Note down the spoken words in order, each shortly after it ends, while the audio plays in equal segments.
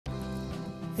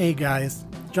Hey guys,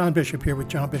 John Bishop here with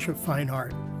John Bishop Fine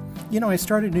Art. You know, I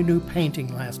started a new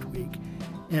painting last week,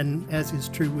 and as is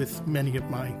true with many of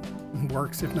my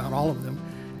works, if not all of them,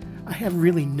 I have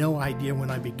really no idea when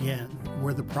I begin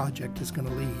where the project is going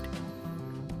to lead.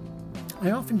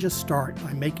 I often just start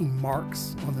by making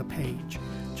marks on the page,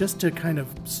 just to kind of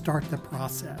start the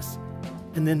process,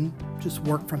 and then just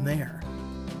work from there.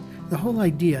 The whole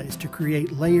idea is to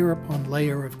create layer upon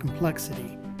layer of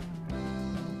complexity.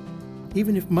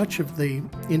 Even if much of the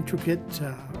intricate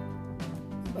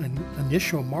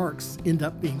initial marks end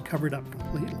up being covered up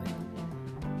completely.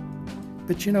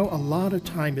 But you know, a lot of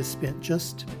time is spent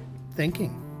just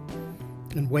thinking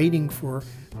and waiting for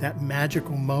that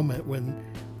magical moment when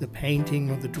the painting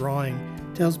or the drawing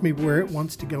tells me where it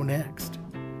wants to go next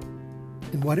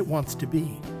and what it wants to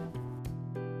be.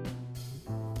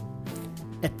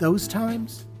 At those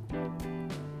times,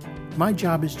 my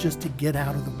job is just to get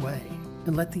out of the way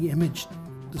and let the image,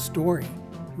 the story,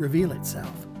 reveal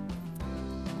itself,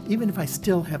 even if I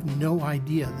still have no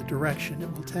idea the direction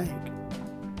it will take.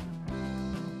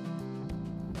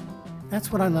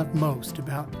 That's what I love most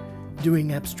about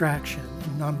doing abstraction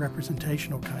and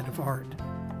non-representational kind of art.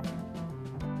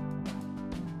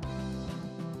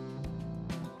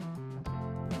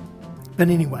 But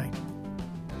anyway,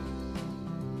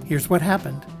 here's what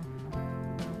happened.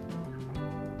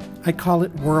 I call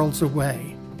it worlds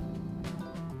away.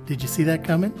 Did you see that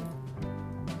coming?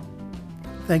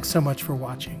 Thanks so much for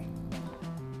watching.